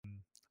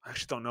I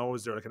actually don't know,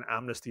 is there like an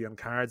amnesty on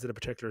cards at a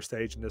particular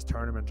stage in this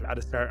tournament? At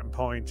a certain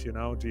point, you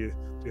know, do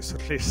you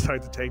suddenly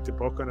decide to take the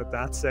book on at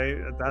that stage?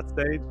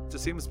 There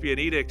seems to be an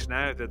edict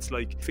now that's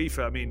like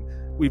FIFA. I mean,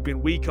 we've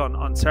been weak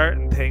on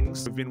certain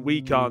things. We've been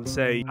weak on,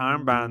 say,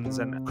 armbands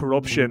and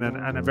corruption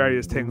and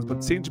various things,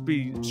 but seem to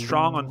be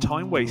strong on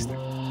time wasting.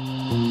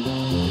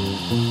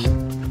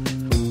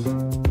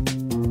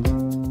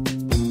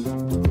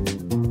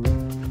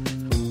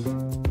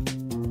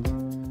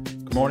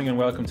 Good morning and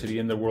welcome to the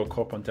In the World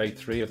Cup on day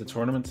 3 of the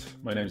tournament.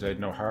 My name is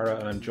Aidan O'Hara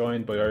and I'm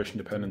joined by Irish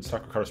Independent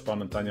soccer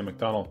correspondent Daniel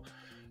McDonnell,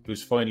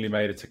 who's finally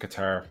made it to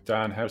Qatar.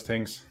 Dan, how's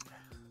things?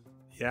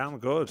 Yeah, I'm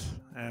good.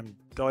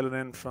 Dialing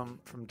in from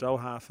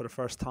Doha for the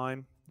first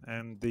time,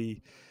 and the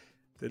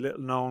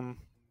little known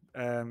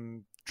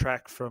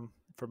trek from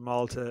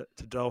Malta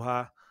to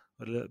Doha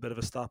with a little bit of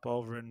a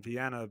stopover in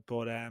Vienna.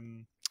 But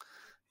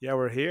yeah,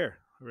 we're here.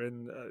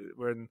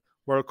 We're in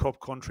World Cup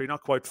country,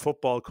 not quite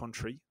football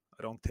country,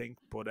 I don't think,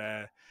 but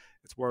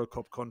it's World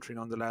Cup country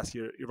nonetheless.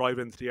 You arrive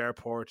into the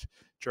airport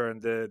during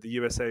the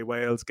USA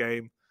Wales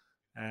game,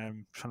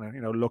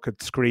 trying to look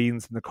at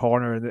screens in the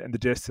corner in the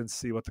distance,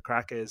 see what the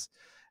crack is.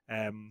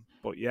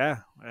 But yeah,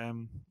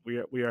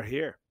 we are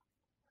here.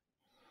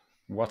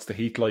 What's the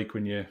heat like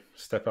when you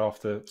step off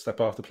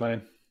the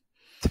plane?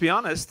 To be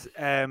honest,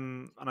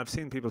 and I've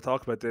seen people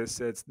talk about this,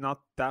 it's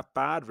not that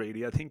bad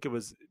really. I think it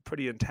was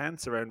pretty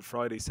intense around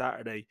Friday,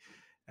 Saturday,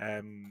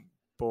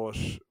 but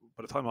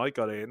by the time I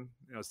got in,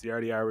 it's the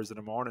early hours of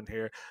the morning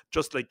here.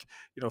 Just like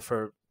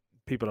for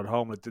people at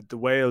home, like the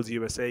Wales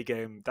USA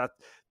game,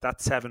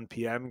 that 7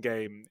 p.m.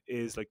 game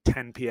is like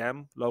 10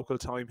 p.m. local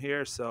time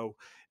here, so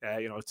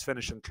it's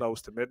finishing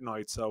close to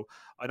midnight. So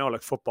I know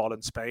like football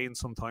in Spain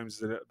sometimes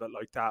is a little bit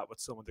like that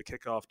with some of the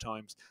kickoff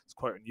times. It's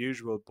quite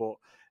unusual, but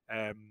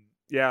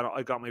yeah,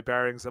 I got my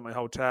bearings at my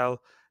hotel,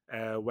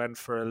 went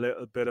for a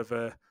little bit of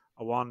a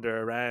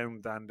wander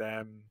around,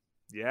 and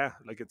yeah,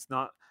 like it's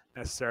not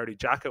necessarily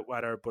jacket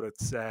weather, but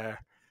it's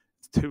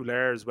 2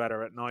 layers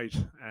weather at night.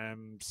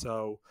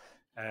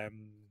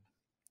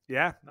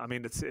 Yeah, I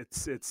mean it's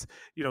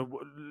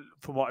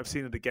from what I've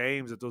seen of the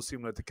games, it does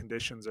seem like the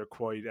conditions are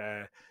quite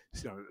a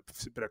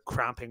bit of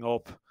cramping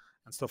up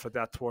and stuff like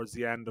that towards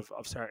the end of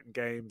certain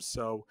games.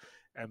 So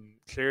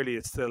clearly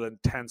it's still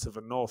intensive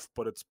enough,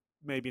 but it's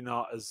maybe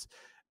not as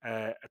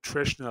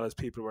attritional as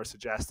people were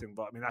suggesting.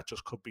 But I mean, that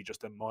just could be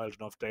just a mild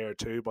enough day or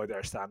two by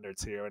their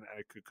standards here, and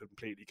it could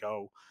completely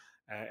go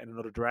in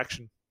another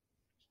direction.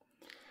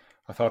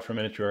 I thought for a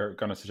minute you were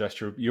going to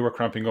suggest you were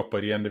cramping up by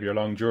the end of your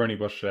long journey,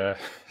 but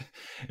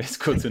it's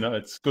good to know.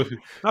 It's good to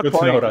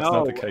know that's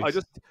not the case.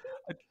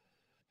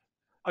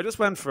 I just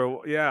went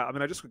for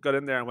I just got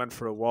in there and went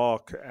for a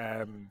walk.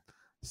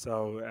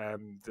 So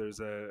there's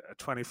a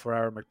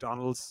 24-hour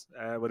McDonald's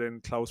within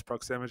close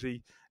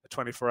proximity, a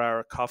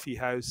 24-hour coffee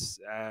house.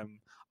 I'm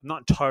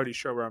not entirely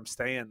sure where I'm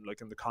staying, like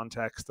in the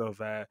context of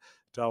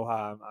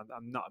Doha.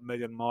 I'm not a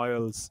million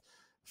miles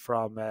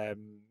from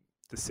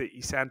the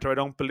city centre, I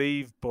don't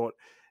believe, but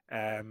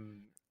I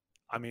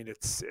mean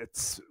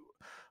it's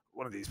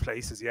one of these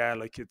places. Yeah,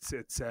 like it's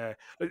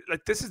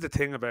like this is the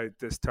thing about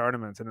this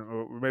tournament, and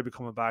we're maybe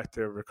coming back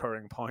to a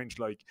recurring point.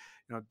 Like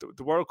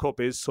the World Cup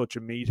is such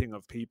a meeting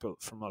of people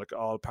from like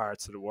all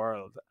parts of the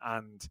world,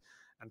 and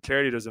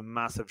clearly there's a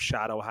massive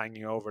shadow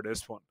hanging over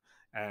this one.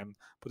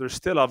 But there's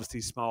still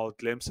obviously small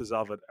glimpses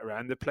of it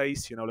around the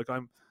place. Like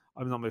I'm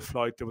on my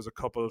flight. There was a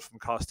couple from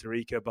Costa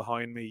Rica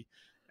behind me.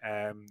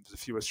 There's a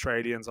few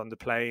Australians on the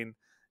plane.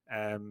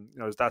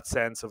 There's that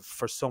sense of,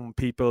 for some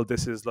people,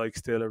 this is like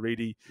still a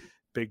really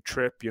big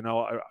trip.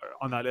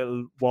 On that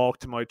little walk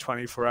to my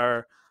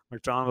 24-hour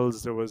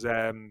McDonald's, there was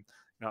I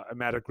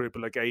met a group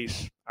of like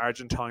 8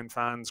 Argentine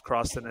fans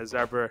crossing a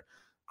zebra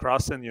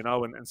crossing,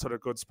 in sort of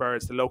good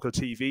spirits. The local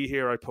TV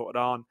here, I put it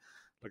on,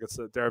 like it's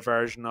their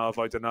version of,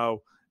 I don't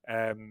know,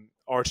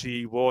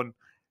 RTE1,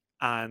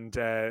 and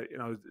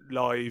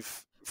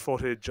live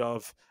footage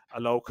of a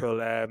local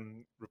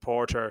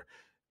reporter,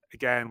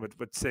 again with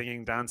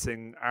singing,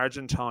 dancing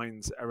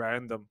Argentines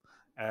around them,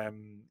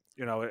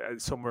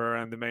 somewhere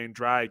around the main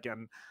drag.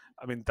 And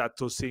I mean, that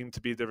does seem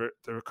to be the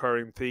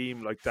recurring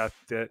theme, like that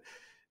the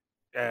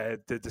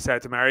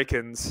South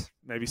Americans,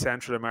 maybe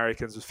Central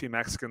Americans, with a few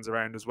Mexicans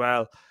around as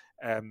well,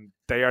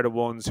 they are the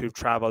ones who've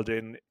travelled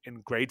in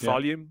great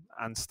volume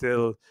and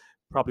still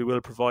probably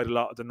will provide a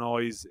lot of the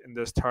noise in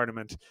this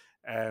tournament.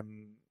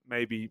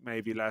 Maybe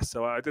less.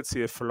 So I did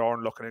see a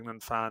forlorn-looking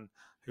England fan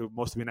who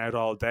must have been out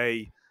all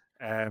day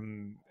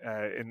in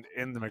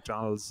the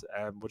McDonald's,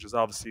 which is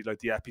obviously like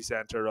the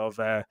epicenter of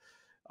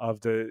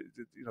the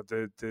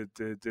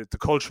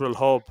cultural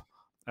hub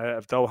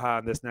of Doha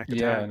and this neck of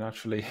town. Yeah,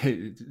 naturally,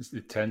 it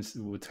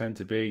would tend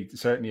to be.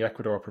 Certainly,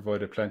 Ecuador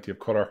provided plenty of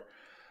colour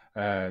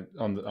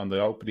on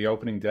the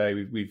opening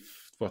day. We've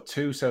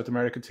 2 South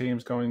American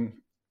teams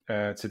going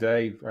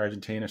today.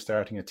 Argentina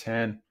starting at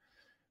 10.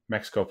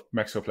 Mexico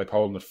play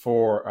Poland at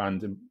 4,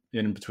 and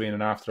in between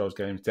and after those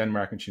games,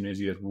 Denmark and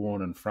Tunisia at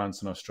 1, and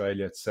France and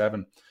Australia at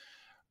 7.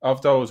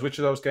 Of those, which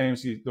of those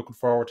games are you looking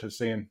forward to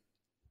seeing?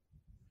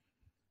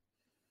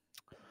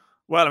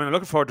 Well, I mean, I'm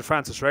looking forward to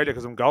France Australia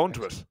because I'm going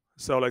to Excellent.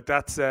 it. So like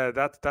that's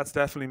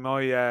definitely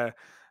my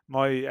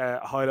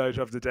highlight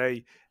of the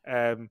day.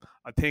 I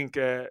think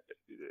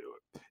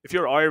if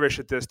you're Irish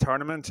at this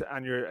tournament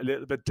and you're a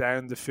little bit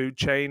down the food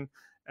chain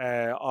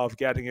of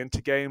getting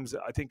into games,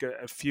 I think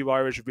a few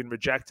Irish have been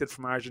rejected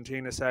from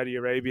Argentina, Saudi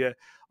Arabia.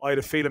 I had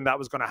a feeling that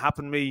was going to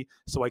happen to me,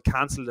 so I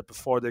cancelled it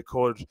before they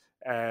could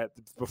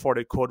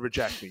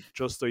reject me,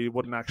 just so you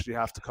wouldn't actually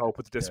have to cope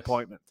with the Yes.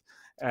 disappointment.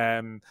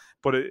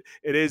 But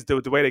it is the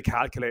way they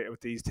calculate it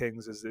with these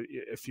things is that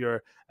if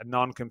you're a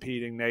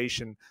non-competing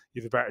nation,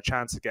 you have a better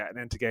chance of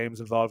getting into games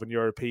involving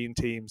European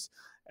teams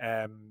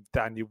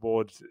than you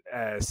would,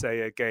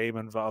 say, a game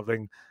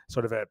involving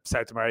sort of a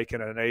South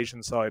American and an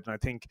Asian side. And I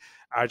think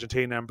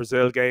Argentina and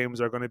Brazil games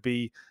are going to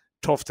be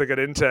tough to get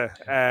into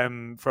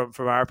from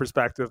our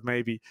perspective,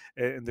 maybe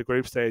in the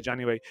group stage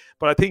anyway.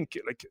 But I think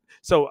like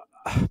so.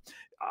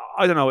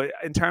 I don't know.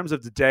 In terms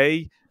of the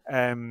day,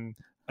 I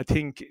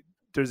think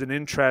there's an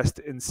interest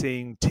in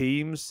seeing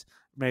teams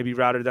maybe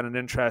rather than an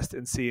interest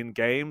in seeing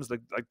games. Like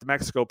the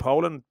Mexico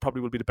Poland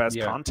probably will be the best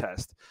Yeah.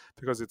 contest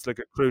because it's like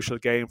a crucial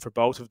game for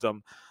both of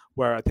them.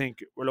 Where I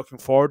think we're looking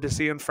forward to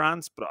seeing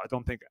France, but I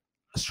don't think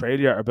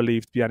Australia are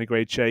believed to be any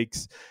great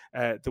shakes.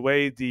 The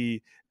way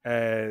the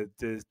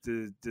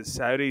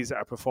Saudis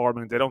are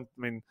performing, they don't.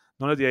 I mean,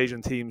 none of the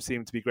Asian teams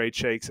seem to be great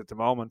shakes at the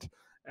moment.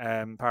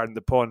 Pardon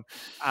the pun.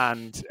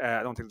 And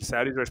I don't think the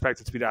Saudis are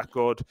expected to be that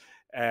good.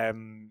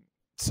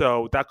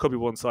 So that could be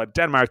one side.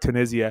 Denmark,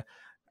 Tunisia,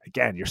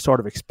 again, you're sort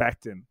of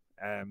expecting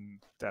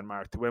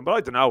Denmark to win, but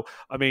I don't know.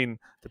 I mean,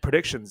 the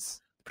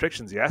predictions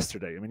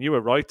yesterday. I mean, you were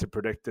right to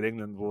predict that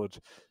England would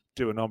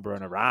do a number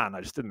on Iran.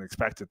 I just didn't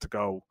expect it to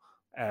go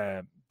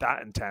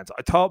that intense.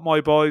 I thought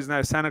my boys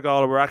now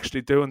Senegal were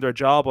actually doing their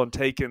job on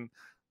taking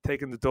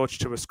the Dutch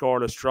to a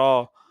scoreless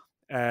draw,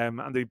 and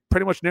they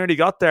pretty much nearly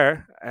got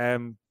there,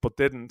 but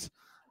didn't.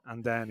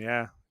 And then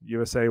yeah,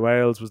 USA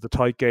Wales was the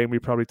tight game we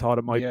probably thought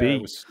it might Yeah,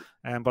 be.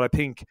 But I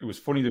think it was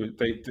funny that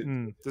there's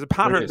a there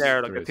pattern is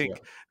there. Like there I is, yeah.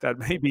 think that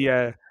maybe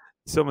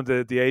some of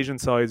the Asian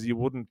sides you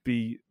wouldn't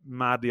be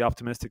madly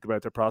optimistic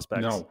about their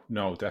prospects.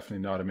 No,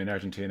 definitely not. I mean,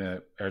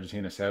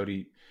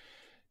 Saudi.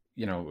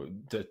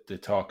 The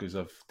talk is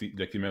of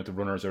the amount of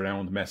runners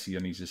around Messi,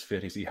 and he's as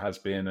fit as he has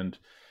been, and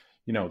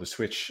the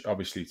switch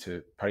obviously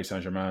to Paris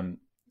Saint-Germain,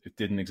 it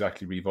didn't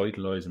exactly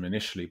revitalize him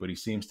initially, but he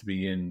seems to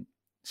be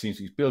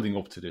he's building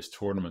up to this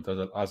tournament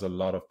as a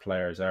lot of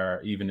players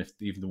are, even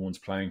the ones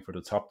playing for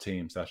the top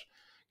teams, that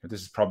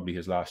this is probably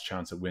his last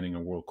chance at winning a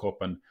World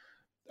Cup. And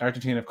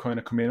Argentina have kind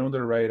of come in under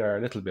the radar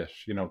a little bit,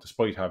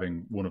 despite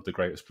having one of the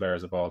greatest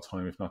players of all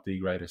time, if not the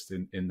greatest,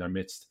 in their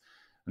midst.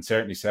 And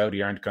certainly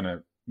Saudi aren't going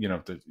to, you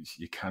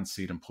can't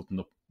see them putting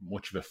up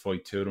much of a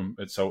fight to them.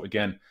 So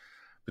again,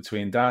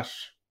 between that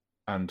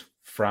and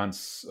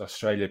France,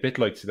 Australia, a bit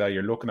like today,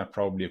 you're looking at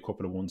probably a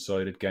couple of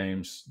one-sided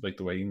games, like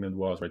the way England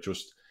was, where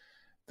just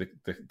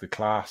the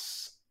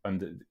class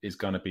and is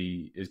going to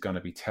be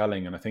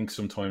telling. And I think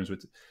sometimes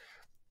with,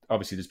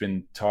 obviously there's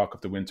been talk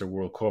of the Winter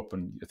World Cup,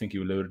 and I think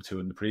you alluded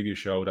to in the previous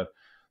show that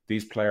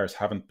these players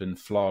haven't been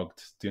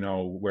flogged,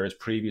 whereas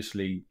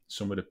previously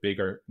some of the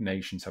bigger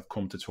nations have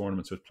come to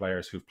tournaments with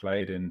players who've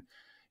played in,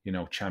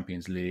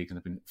 Champions League and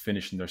have been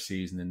finishing their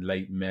season in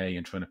late May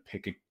and trying to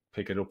pick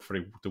it up for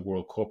the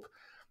World Cup.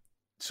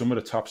 Some of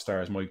the top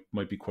stars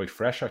might be quite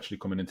fresh actually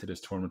coming into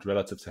this tournament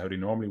relative to how they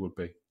normally would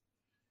be.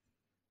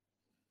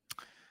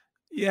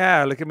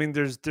 Yeah, like I mean,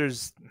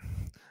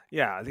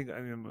 yeah, I think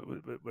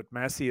with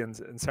Messi and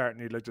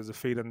certainly like there's a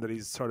feeling that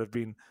he's sort of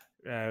been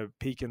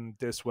peaking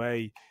this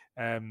way.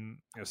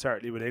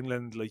 Certainly with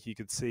England, like you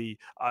could see.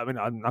 I mean,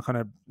 I'm not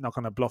gonna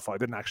bluff. I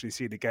didn't actually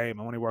see the game.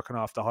 I'm only working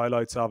off the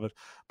highlights of it,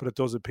 but it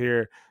does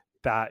appear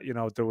that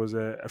there was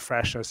a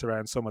freshness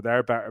around some of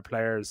their better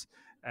players.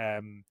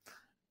 Um,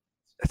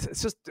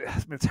 it's just, I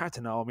mean, it's hard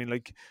to know. I mean,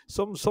 like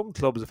some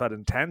clubs have had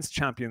intense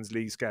Champions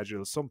League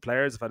schedules. Some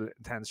players have had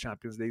intense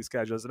Champions League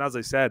schedules. And as I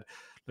said,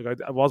 like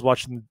I was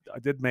watching, I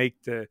did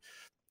make the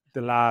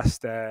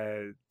last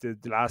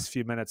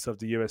few minutes of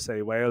the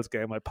USA Wales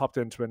game. I popped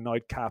into a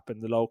nightcap in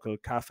the local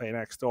cafe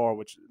next door,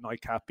 which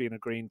nightcap being a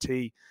green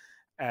tea,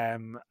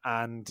 and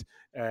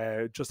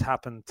just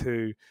happened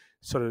to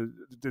sort of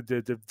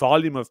the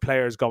volume of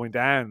players going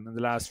down in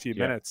the last few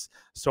Yeah. minutes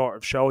sort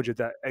of showed you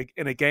that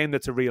in a game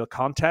that's a real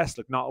contest,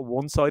 like not a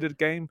one-sided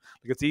game.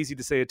 Like it's easy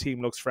to say a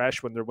team looks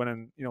fresh when they're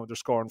winning, they're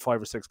scoring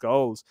 5 or 6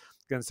 goals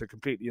against a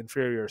completely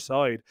inferior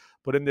side.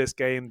 But in this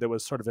game, there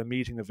was sort of a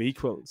meeting of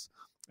equals.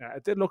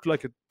 It did look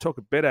like it took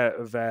a bit out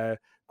of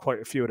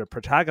quite a few of the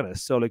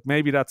protagonists. So like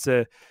maybe that's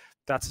a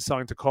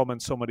sign to come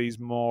in some of these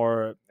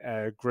more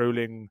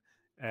grueling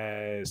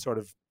sort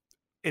of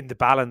in the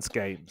balance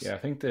games. Yeah, I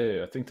think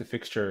the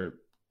fixture,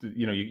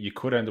 you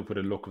could end up with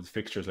a look of the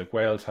fixtures like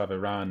Wales have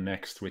Iran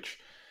next, which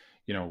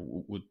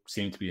would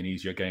seem to be an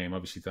easier game,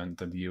 obviously, than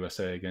the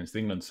USA against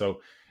England.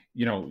 So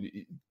they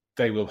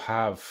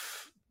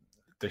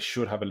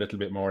should have a little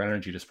bit more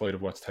energy despite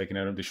of what's taken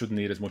out of them. They shouldn't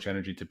need as much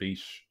energy to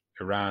beat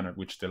Iran,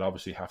 which they'll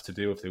obviously have to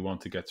do if they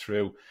want to get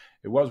through.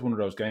 It was one of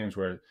those games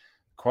where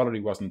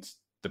quality wasn't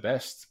the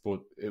best, but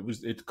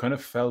it kind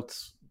of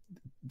felt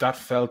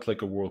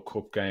like a World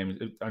Cup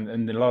game, and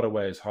in a lot of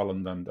ways,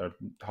 Holland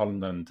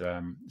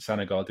and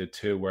Senegal did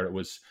too, where it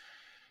was,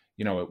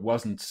 it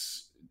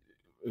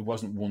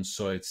wasn't one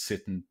side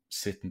sitting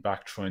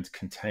back trying to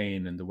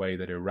contain in the way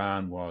that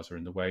Iran was, or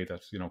in the way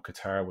that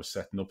Qatar was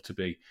setting up to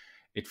be.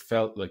 It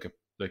felt like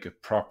a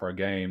proper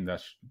game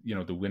that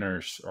the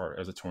winners, or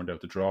as it turned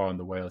out, the draw in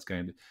the Wales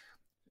game.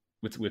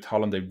 With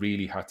Holland, they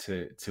really had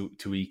to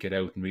eke it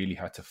out and really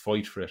had to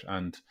fight for it.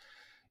 And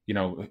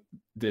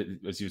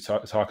as you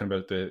talking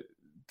about the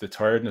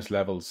tiredness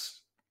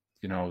levels,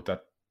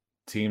 that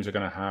teams are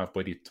going to have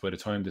by the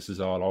time this is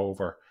all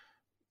over.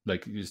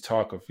 Like, you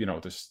talk of,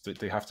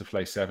 they have to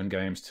play 7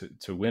 games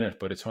to win it.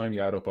 By the time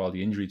you add up all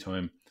the injury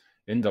time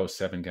in those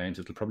 7 games,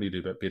 it'll probably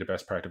be the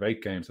best part of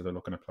 8 games that they're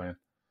looking at playing.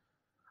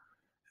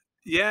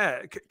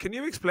 Yeah, can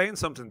you explain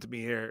something to me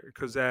here?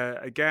 Because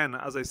again,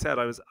 as I said,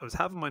 I was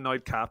having my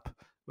nightcap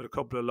with a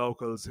couple of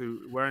locals who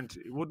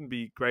wouldn't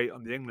be great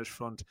on the English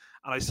front,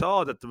 and I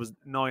saw that there was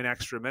 9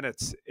 extra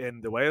minutes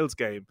in the Wales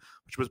game,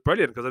 which was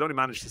brilliant because I'd only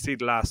managed to see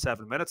the last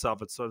 7 minutes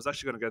of it, so I was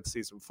actually going to get to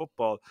see some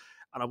football,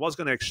 and I was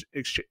going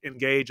to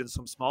engage in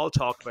some small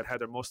talk about how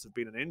there must have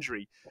been an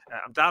injury.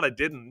 I'm glad I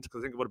didn't,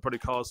 because I think it would have probably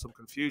caused some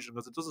confusion,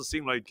 because it doesn't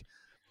seem like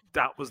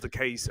that was the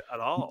case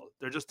at all.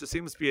 There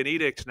seems to be an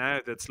edict now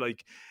that's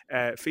like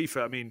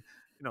FIFA. I mean,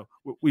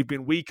 we've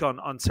been weak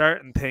on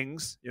certain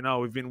things.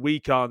 We've been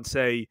weak on,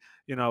 say,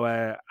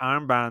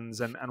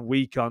 armbands, and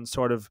weak on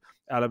sort of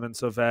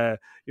elements of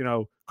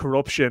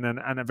corruption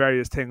and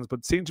various things,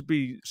 but seem to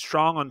be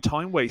strong on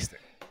time wasting.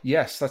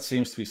 Yes, that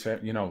seems to be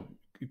certain.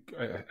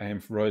 I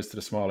am rise to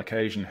the small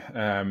occasion.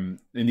 In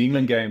the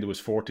England game, there was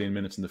 14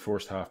 minutes in the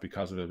first half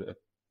because of a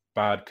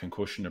bad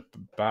concussion, a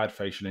bad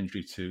facial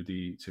injury to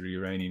the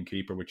Iranian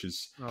keeper, which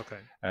is okay.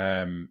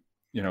 On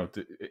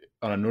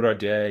another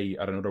day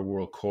at another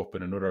World Cup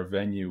in another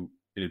venue,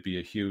 it'd be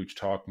a huge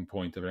talking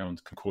point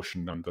around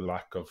concussion and the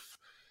lack of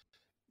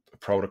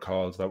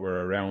protocols that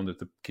were around it.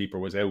 The keeper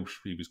was out,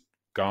 he was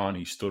gone,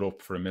 he stood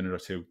up for a minute or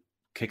two,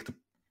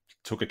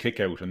 took a kick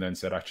out, and then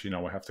said, actually,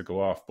 no, I have to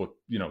go off. But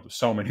there's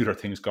so many other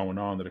things going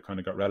on that it kind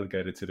of got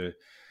relegated to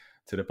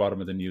the bottom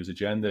of the news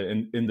agenda.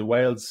 In the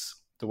Wales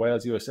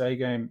USA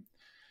game,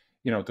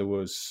 there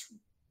was,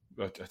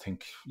 I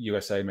think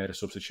USA made a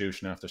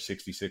substitution after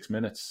 66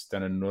 minutes,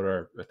 then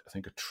another, I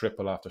think a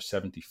triple after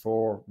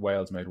 74,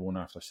 Wales made one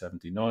after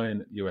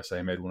 79,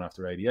 USA made one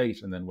after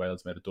 88, and then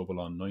Wales made a double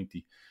on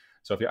 90.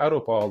 So if you add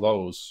up all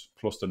those,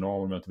 plus the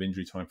normal amount of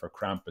injury time for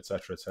cramp,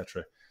 etc.,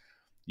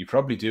 you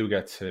probably do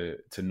get to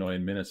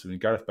 9 minutes. I mean,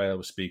 Gareth Bale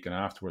was speaking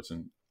afterwards,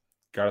 and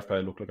Gareth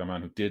Bale looked like a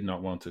man who did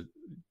not want to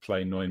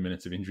play 9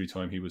 minutes of injury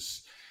time.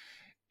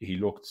 He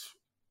looked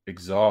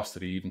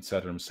exhausted. He even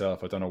said it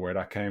himself. I don't know where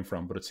that came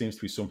from, but it seems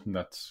to be something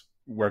that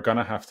we're going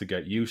to have to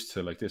get used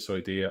to, like this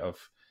idea of,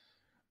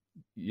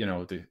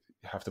 they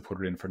have to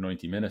put it in for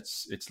 90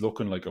 minutes. It's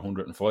looking like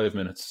 105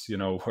 minutes,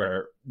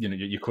 where,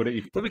 you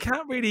could... But we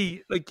can't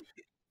really,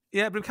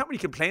 yeah, but we can't really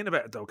complain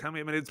about it, though, can we?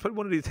 I mean, it's probably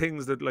one of these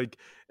things that,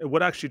 it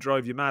would actually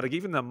drive you mad. Like,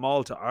 even the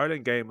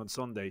Malta-Ireland game on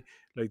Sunday,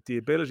 the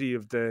ability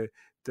of the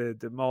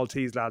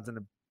Maltese lads in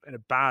a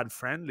bad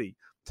friendly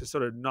to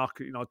sort of knock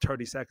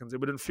 30 seconds, it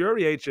would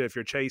infuriate you if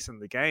you're chasing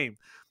the game.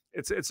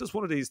 It's just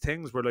one of these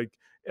things where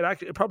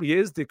it probably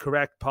is the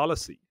correct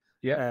policy.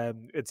 Yeah,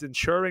 it's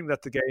ensuring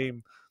that the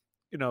game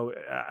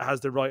has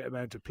the right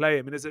amount of play.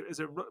 I mean, is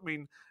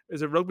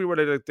it rugby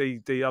where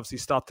they obviously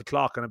stop the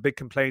clock, and a big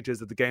complaint is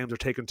that the games are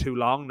taking too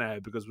long now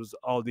because it was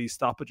all these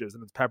stoppages,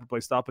 and it's peppered by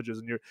stoppages,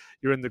 and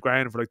you're in the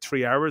ground for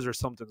 3 hours or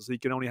something, so you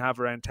can only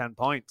have around 10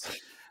 points.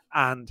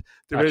 And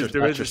there is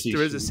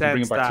a sense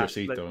bring it back that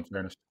to your seat, though, in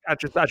fairness.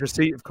 At your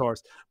seat, of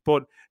course,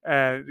 but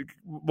it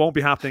won't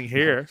be happening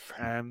here,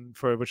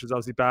 which is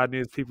obviously bad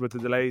news. People with the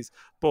delays,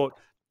 but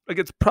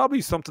it's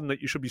probably something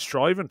that you should be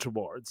striving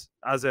towards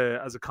as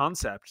a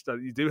concept,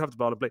 that you do have the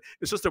ball to play.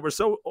 It's just that we're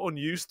so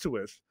unused to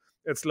it.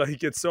 It's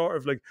sort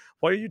of like,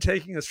 why are you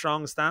taking a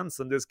strong stance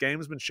on this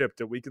gamesmanship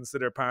that we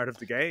consider part of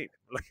the game?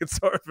 It's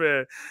sort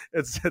of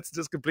it's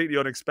just completely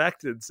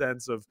unexpected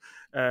sense of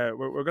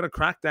we're going to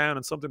crack down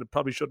on something that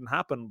probably shouldn't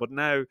happen, but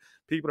now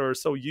people are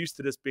so used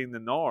to this being the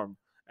norm.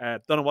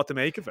 Don't know what to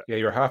make of it. Yeah,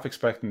 you're half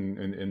expecting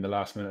in the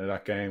last minute of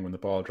that game, when the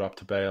ball dropped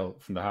to Bale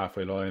from the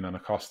halfway line, and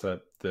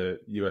Acosta, the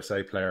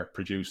USA player,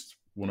 produced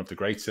one of the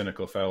great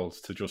cynical fouls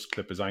to just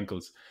clip his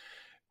ankles.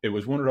 It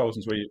was one of those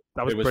ones where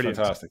it was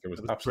fantastic. It was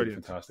absolutely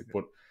fantastic.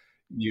 But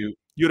you'd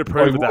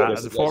approve of that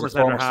as a former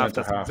centre half.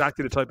 That's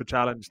exactly the type of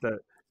challenge that.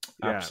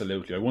 Yeah.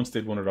 Absolutely. I once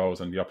did one of those,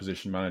 and the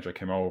opposition manager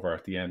came over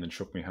at the end and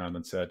shook my hand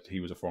and said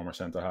he was a former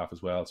centre half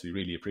as well, so he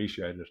really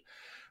appreciated it.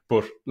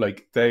 But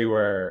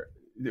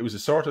it was a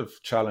sort of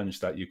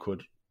challenge that you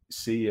could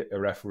see a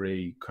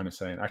referee kind of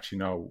saying, actually,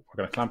 no, we're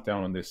going to clamp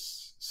down on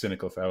this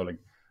cynical fouling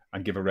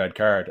and give a red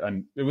card.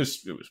 And it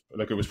was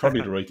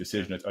probably the right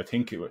decision. I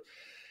think it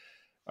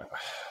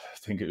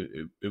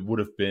would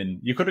have been,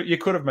 you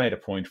could have made a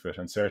point for it,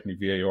 and certainly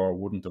VAR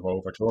wouldn't have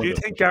overturned it. Do you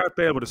think Gareth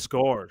Bale would have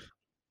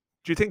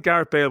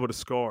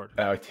scored?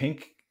 I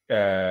think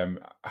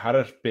Had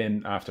it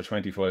been after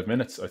 25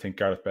 minutes, I think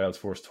Gareth Bale's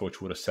first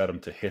touch would have set him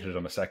to hit it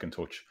on the second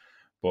touch.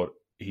 But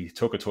he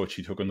took a touch,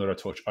 he took another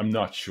touch. I'm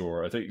not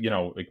sure. I think,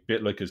 a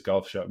bit like his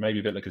golf shot, maybe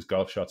a bit like his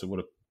golf shots, it would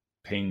have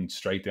pinged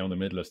straight down the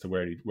middle as to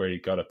where he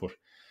got it. But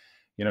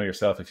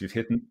yourself, if you've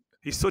hit him,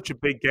 He's such a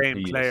big game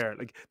he is. player.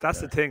 Like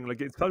that's Yeah. the thing.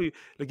 Like it's probably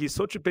like he's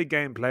such a big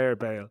game player,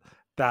 Bale,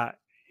 that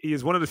he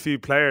is one of the few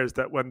players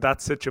that when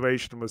that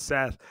situation was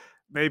set,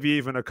 maybe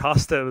even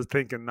Acosta was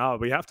thinking, "No,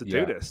 we have to do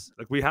Yeah. this.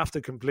 Like we have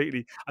to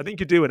completely." I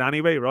think you do it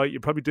anyway, right? You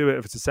probably do it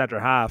if it's a centre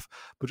half,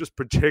 but just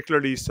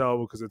particularly so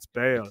because it's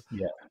Bale.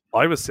 Yeah.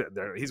 I was sitting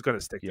there. He's going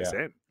to stick this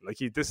Yeah. in. Like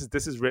this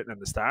is written in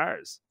the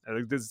stars.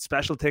 Like, there's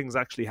special things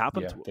actually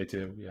happen Yeah, to him. they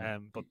do. Yeah.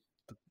 But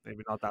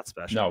maybe not that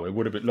special. No, it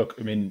would have been. Look,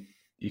 I mean,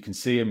 you can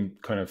see him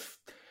kind of.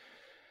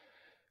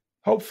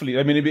 Hopefully,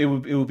 I mean, it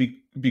would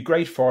be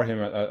great for him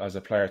as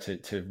a player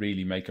to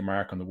really make a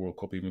mark on the World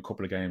Cup, even a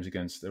couple of games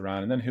against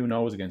Iran, and then who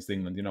knows against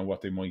England,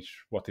 what they might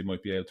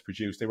be able to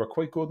produce. They were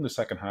quite good in the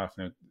second half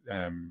now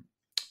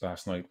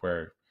last night,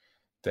 where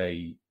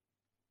they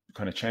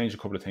kind of changed a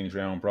couple of things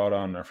around, brought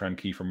on our friend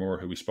Kiefer Moore,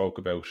 who we spoke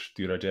about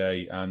the other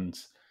day, and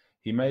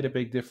he made a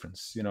big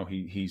difference.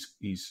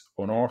 He's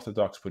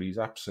unorthodox, but he's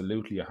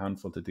absolutely a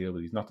handful to deal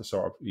with. He's not the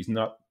sort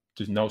of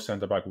there's no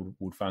centre back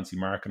would fancy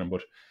marking him,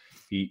 but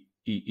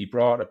he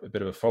brought a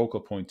bit of a focal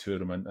point to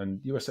them, and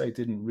USA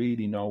didn't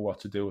really know what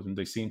to do with him.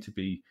 They seem to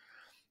be,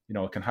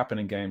 it can happen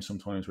in games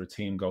sometimes where a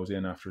team goes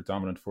in after a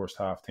dominant first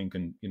half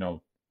thinking,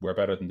 we're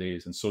better than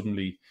these, and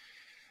suddenly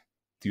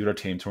the other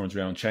team turns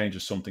around,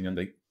 changes something, and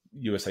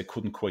USA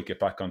couldn't quite get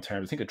back on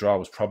terms. I think a draw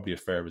was probably a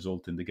fair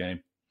result in the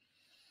game.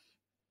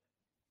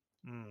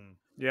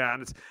 Yeah,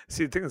 and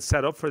the thing that's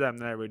set up for them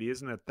now, really,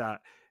 isn't it?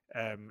 That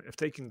if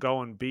they can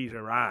go and beat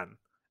Iran,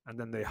 and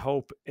then they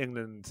hope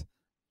England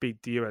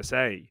beat the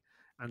USA,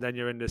 and then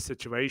you're in this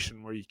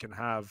situation where you can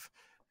have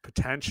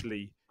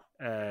potentially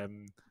a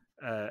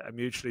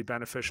mutually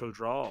beneficial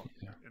draw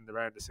in the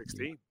round of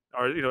 16,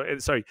 or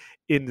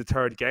in the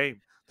third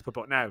game.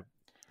 But now,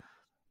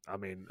 I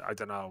mean, I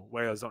don't know.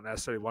 Wales don't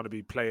necessarily want to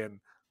be playing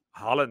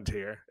Holland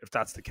here if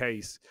that's the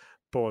case,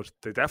 but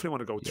they definitely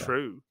want to go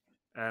through.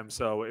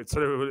 So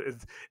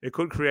it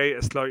could create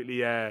a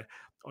slightly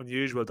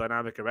unusual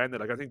dynamic around it.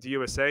 Like I think the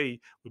USA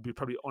would be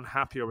probably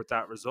unhappier with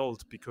that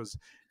result because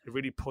it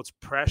really puts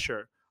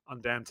pressure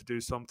on them to do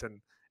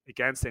something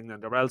against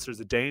England, or else there's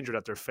a danger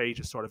that their fate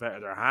is sort of out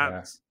of their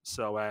hands. Yeah.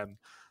 So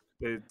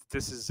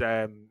this is,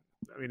 I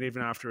mean,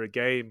 even after a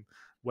game,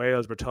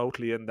 Wales were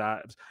totally in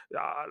that.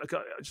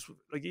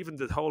 Like even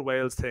the whole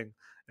Wales thing,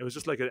 it was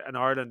just like an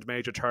Ireland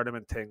major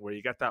tournament thing where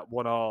you get that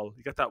 1-1.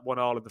 You get that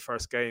 1-1 in the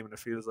first game, and it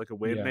feels like a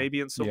win maybe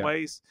in some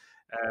ways.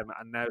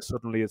 And now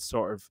suddenly it's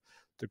sort of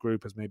the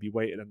group has maybe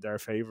weighted in their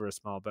favour a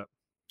small bit.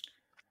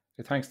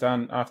 Okay, thanks,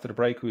 Dan. After the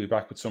break, we'll be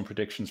back with some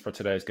predictions for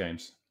today's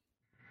games.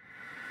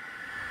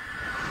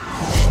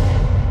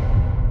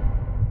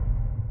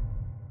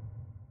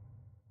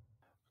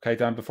 Okay,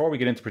 Dan, before we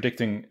get into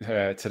predicting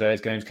today's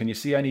games, can you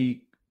see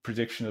any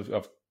prediction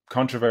of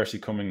controversy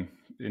coming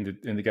in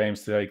the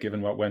games today,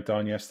 given what went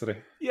on yesterday?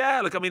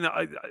 Yeah, look, I mean,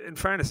 in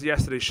fairness,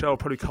 yesterday's show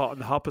probably caught in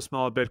the hop a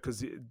small bit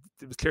because it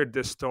was clear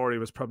this story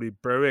was probably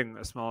brewing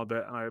a small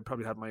bit, and I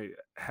probably had my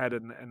head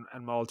in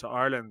Malta,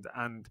 Ireland,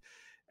 and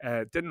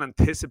didn't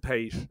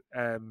anticipate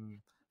the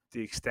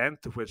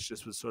extent to which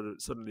this would sort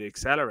of suddenly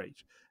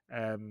accelerate.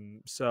 I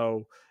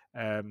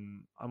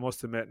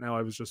must admit now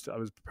I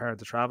was preparing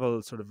to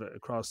travel sort of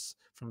across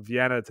from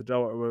Vienna to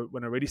Doha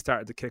when it really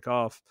started to kick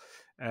off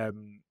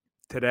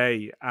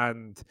today,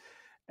 and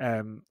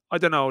I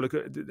don't know, like,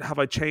 have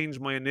I changed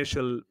my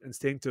initial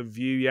instinctive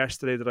view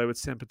yesterday that I would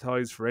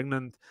sympathise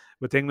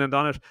with England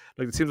on it?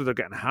 Like, it seems like they're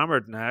getting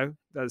hammered now.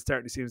 That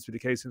certainly seems to be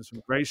the case. Seems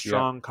some very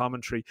strong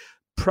commentary,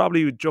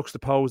 probably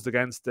juxtaposed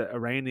against the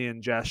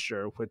Iranian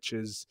gesture, which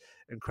is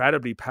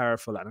incredibly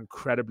powerful and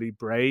incredibly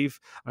brave.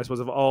 I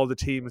suppose of all the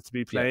teams to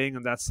be playing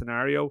in that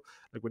scenario,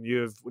 like when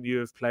you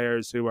have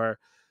players who are,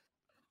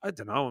 I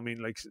don't know, I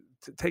mean, like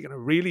taking a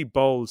really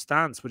bold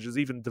stance, which is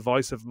even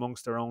divisive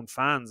amongst their own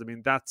fans. I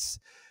mean, that's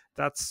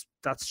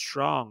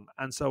strong.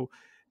 And so,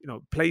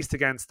 placed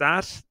against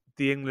that,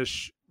 the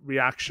English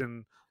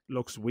reaction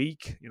looks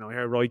weak.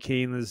 Here Roy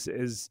Keane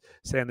is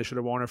saying they should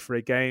have won it for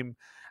a game.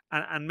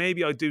 And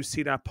maybe I do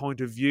see that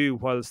point of view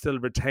while still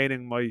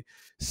retaining my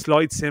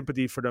slight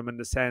sympathy for them in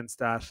the sense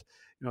that,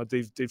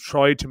 they've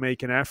tried to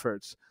make an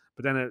effort,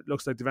 but then it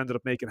looks like they've ended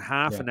up making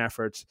half an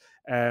effort.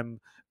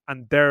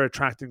 And they're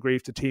attracting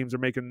grief to teams that are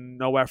making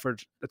no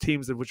effort. The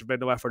teams which have made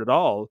no effort at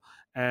all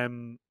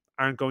aren't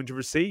going to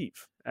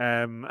receive.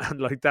 And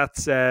like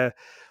it's a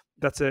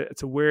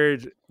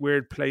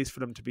weird place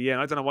for them to be in.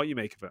 I don't know what you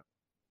make of it.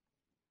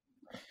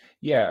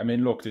 Yeah, I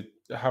mean, look,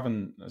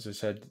 having, as I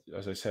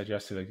said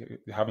yesterday,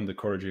 having the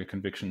courage of your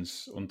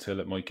convictions until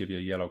it might give you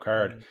a yellow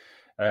card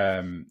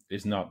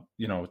is not,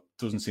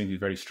 doesn't seem to be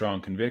very strong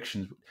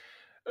convictions.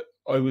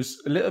 I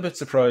was a little bit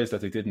surprised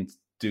that they didn't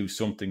do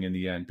something in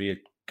the end, be it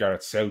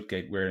Gareth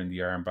Southgate wearing the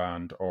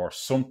armband or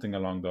something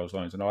along those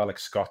lines. And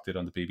Alex Scott did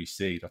on the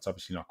BBC. That's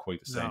obviously not quite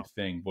the same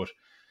thing, but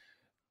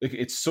like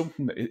it's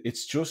something.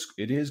 It's just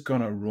it is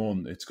gonna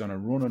run. It's gonna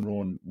run and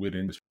run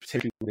within this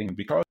particular thing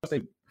because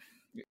they,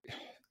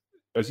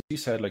 as you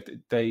said, like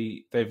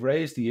they've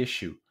raised the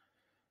issue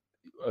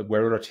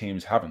where other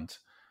teams haven't,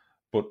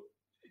 but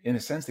in a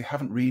sense they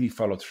haven't really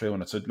followed through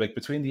on it. So like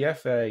between the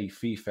FA,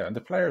 FIFA, and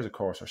the players, of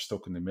course, are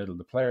stuck in the middle.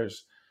 The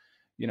players,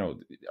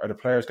 are the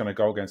players going to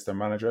go against their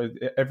manager?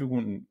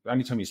 Everyone,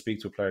 anytime you speak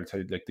to a player, they tell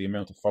you like the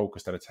amount of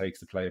focus that it takes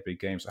to play a big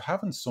game. So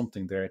having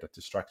something there that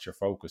distracts your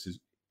focus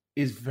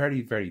is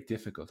very, very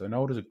difficult. I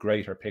know there's a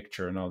greater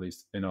picture in all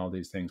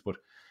these things, but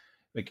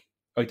like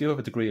I do have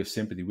a degree of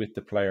sympathy with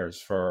the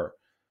players for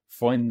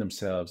finding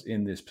themselves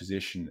in this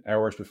position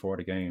hours before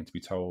the game to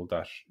be told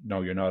that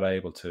no, you're not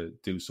able to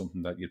do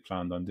something that you'd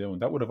planned on doing.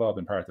 That would have all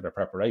been part of their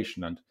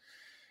preparation. And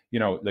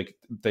like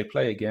they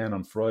play again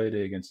on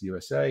Friday against the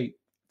USA.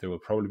 There will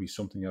probably be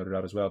something out of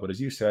that as well. But as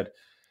you said,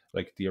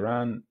 like the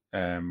Iran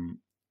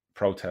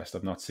protest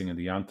of not singing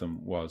the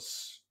anthem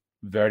was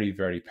very,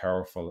 very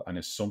powerful and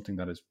is something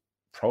that is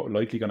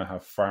likely going to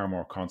have far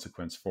more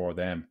consequence for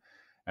them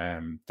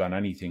than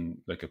anything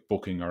like a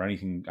booking or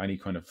any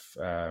kind of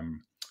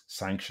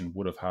sanction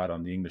would have had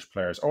on the English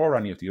players or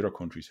any of the other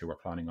countries who were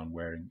planning on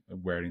wearing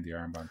the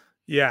armband.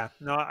 Yeah,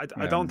 no, I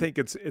don't Um, think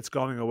it's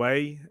going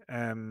away.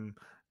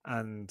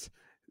 And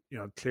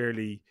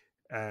clearly,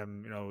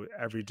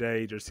 every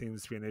day there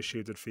seems to be an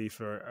issue that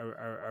FIFA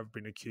are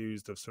being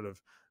accused of sort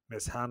of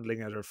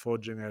mishandling it or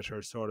fudging it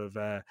or sort of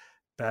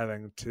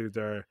bowing to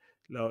the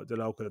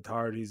local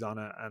authorities on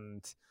it.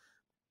 And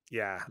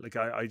yeah, like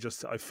I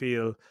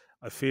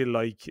feel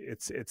like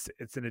it's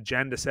an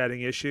agenda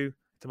setting issue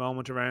at the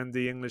moment around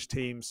the English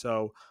team.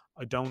 So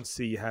I don't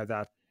see how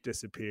that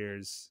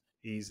disappears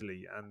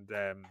easily. And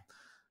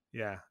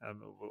yeah,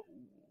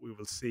 we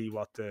will see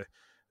what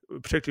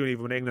particularly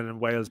when England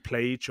and Wales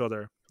play each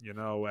other,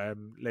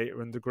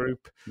 later in the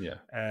group. yeah,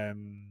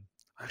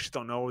 I actually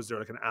don't know, is there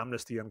like an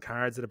amnesty on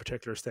cards at a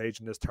particular stage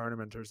in this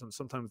tournament or something?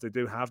 Sometimes they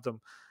do have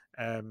them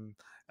at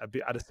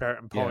a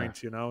certain yeah.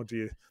 point. Do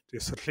you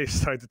suddenly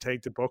decide to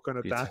take the book on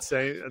Do you,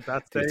 t- at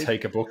that do you stage?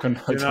 take a booking?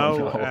 I You don't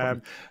know,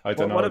 know. I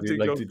don't what know. if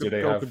they Do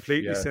they go have?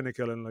 completely Yeah,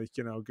 cynical and like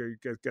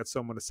get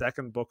someone a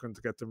second booking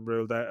to get them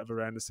ruled out of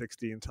around the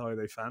 16 tie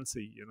they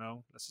fancy?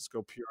 Let's just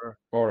go pure.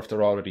 or if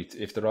they're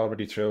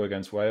already through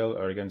against Wales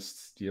or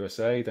against the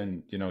USA,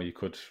 then you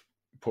could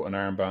put an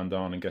armband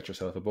on and get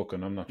yourself a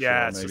booking. I'm not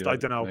Yeah, sure. it's Maybe just I that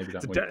don't know. maybe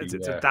It's that a, might it's, be.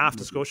 it's a daft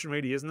discussion,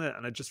 really, isn't it?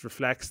 And it just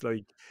reflects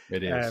like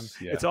It is.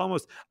 Yeah. it's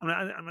almost.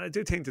 I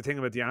do think the thing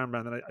about the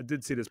armband, and I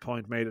did see this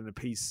point made in a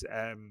piece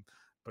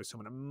by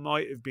someone. It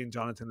might have been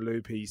Jonathan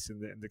Liu piece in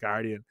the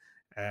Guardian.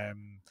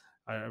 Um,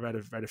 I read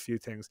a few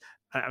things.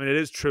 I mean, it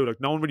is true. Like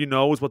no one really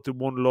knows what the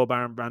one love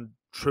armband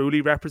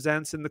truly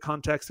represents in the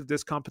context of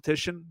this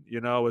competition.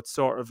 It's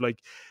sort of like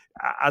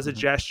as a Mhm.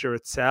 gesture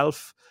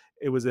itself,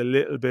 it was a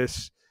little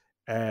bit.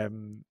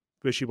 Um,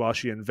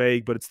 Wishy-washy and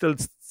vague, but it still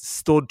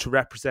stood to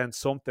represent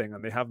something,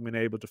 and they haven't been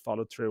able to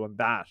follow through on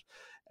that.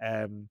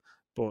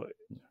 But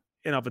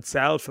in of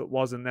itself, it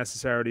wasn't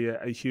necessarily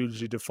a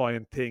hugely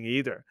defiant thing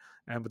either.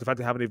 But the fact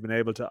they haven't even been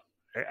able to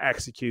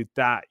execute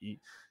that, you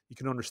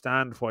can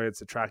understand why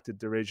it's attracted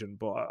derision.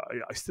 But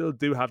I still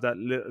do have that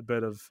little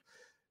bit of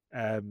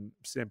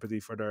sympathy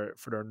for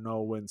their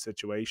no-win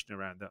situation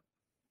around it.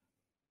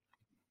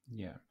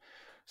 Yeah.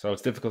 So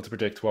it's difficult to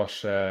predict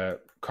what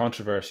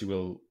controversy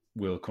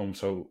will come.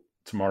 So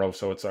tomorrow,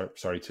 so it's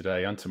sorry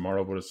today and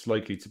tomorrow, but it's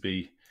likely to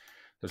be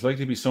there's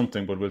likely to be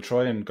something. But we'll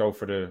try and go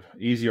for the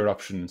easier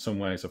option in some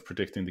ways of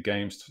predicting the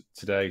games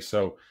today.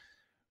 So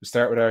we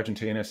start with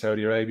Argentina,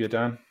 Saudi Arabia.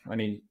 Dan,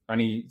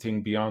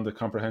 anything beyond the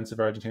comprehensive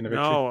Argentina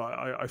victory? No,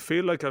 I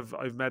feel like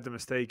I've made the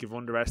mistake of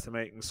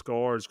underestimating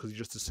scores because you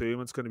just assume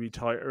it's going to be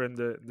tighter in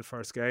the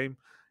first game,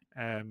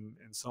 in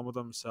some of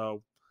them.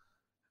 So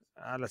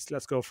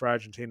let's go for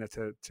Argentina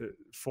to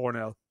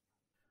 4-0.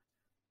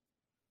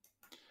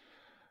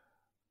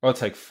 I'll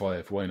take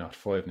 5. Why not?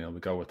 5-0. We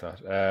go with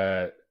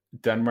that.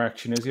 Denmark,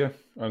 Tunisia.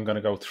 I'm going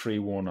to go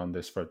 3-1 on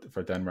this for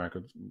Denmark.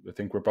 I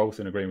think we're both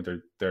in agreement.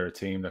 They're a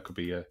team that could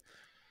be a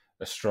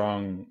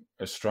strong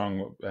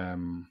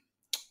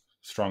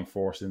strong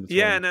force in the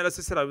Yeah, tournament. and as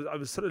I said, I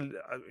was sort of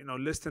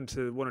listening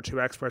to one or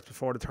two experts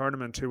before the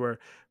tournament who were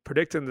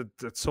predicting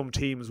that some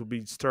teams would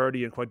be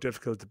sturdy and quite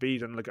difficult to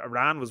beat, and like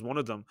Iran was one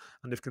of them,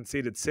 and they've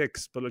conceded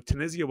 6, but like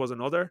Tunisia was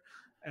another.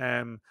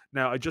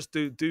 Now I just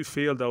do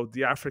feel though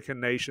the African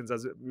nations,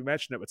 as we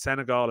mentioned it with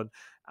Senegal and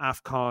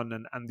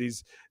AFCON and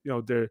these,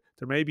 they're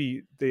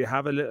maybe they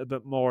have a little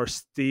bit more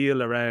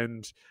steel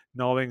around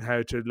knowing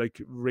how to like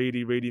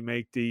really really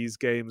make these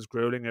games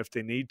grueling if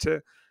they need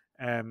to.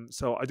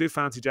 So I do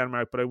fancy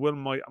Denmark, but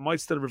I might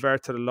still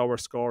revert to the lower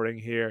scoring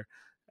here,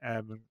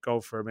 and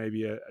go for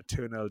maybe a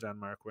 2-0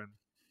 Denmark win.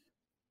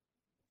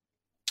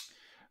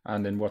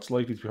 And in what's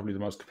likely to be probably the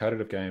most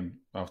competitive game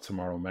of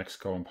tomorrow,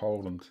 Mexico and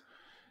Poland.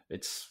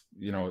 It's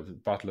the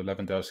battle of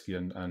Lewandowski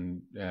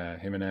and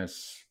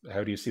Jimenez.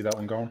 How do you see that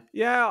one going?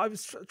 Yeah, I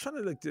was trying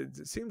to like.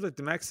 It seems like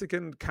the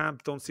Mexican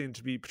camp don't seem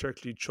to be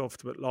particularly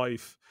chuffed with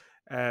life.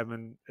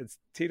 and it's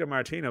Tito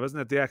Martino, isn't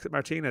it?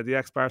 The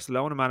ex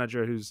Barcelona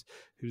manager, who's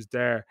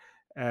there.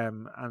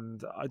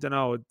 And I don't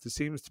know. There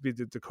seems to be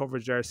the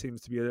coverage there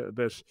seems to be a little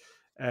bit.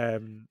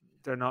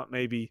 They're not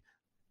maybe.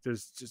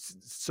 There's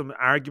just some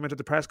argument at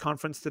the press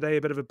conference today,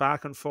 a bit of a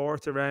back and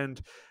forth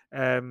around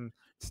um,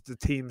 the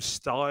team's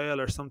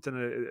style or something.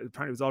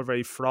 Apparently, it was all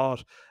very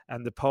fraught,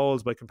 and the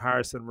polls, by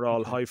comparison, were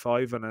all Okay. high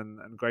fiving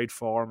and great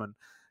form and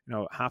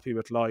happy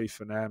with life.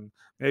 And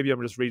maybe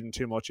I'm just reading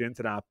too much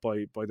into that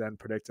by then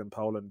predicting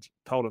Poland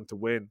to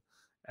win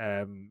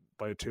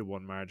by a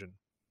 2-1 margin.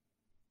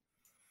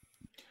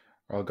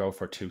 I'll go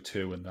for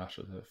 2-2 in that,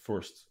 the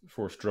first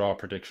draw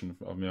prediction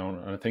of my own.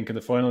 And I think in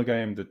the final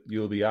game that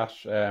you'll be at,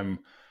 I'm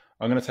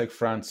going to take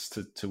France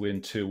to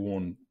win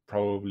 2-1,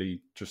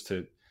 probably just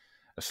to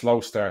a slow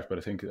start, but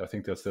I think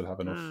they'll still have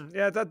enough.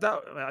 Yeah, that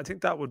I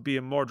think that would be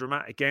a more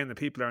dramatic game than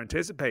people are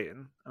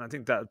anticipating, and I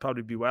think that would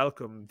probably be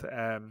welcomed.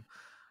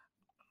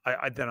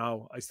 I don't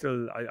know.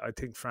 I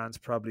think France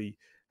probably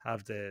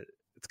have the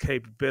its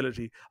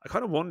capability. I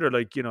kind of wonder,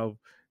 like,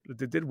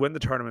 they did win the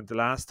tournament the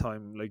last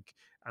time, like,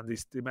 and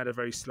they made a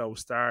very slow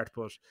start.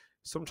 But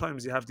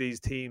sometimes you have these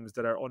teams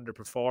that are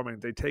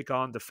underperforming. They take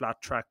on the flat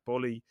track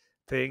bully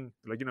thing.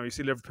 Like, you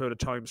see Liverpool at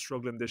times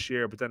struggling this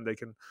year, but then they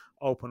can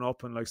open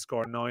up and like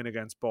score 9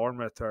 against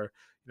Bournemouth, or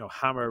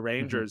hammer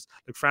Rangers.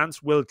 Like,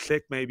 France will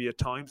click maybe at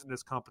times in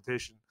this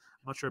competition.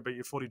 I'm not sure about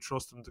you fully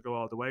trust them to go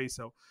all the way.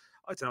 So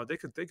I don't know. They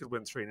could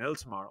win 3-0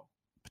 tomorrow,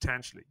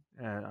 potentially,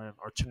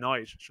 or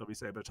tonight, shall we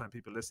say, by the time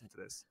people listen to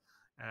this.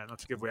 Not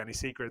to give away any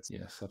secrets,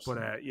 Yes, but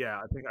absolutely.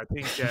 yeah,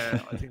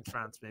 I think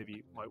France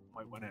maybe might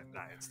win it in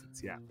that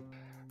instance. Yeah.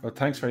 Well,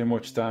 thanks very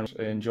much, Dan.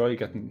 I enjoy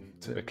getting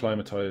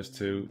acclimatized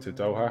to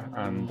Doha,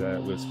 and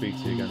we'll speak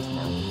to you again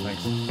tomorrow.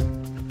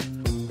 Thanks.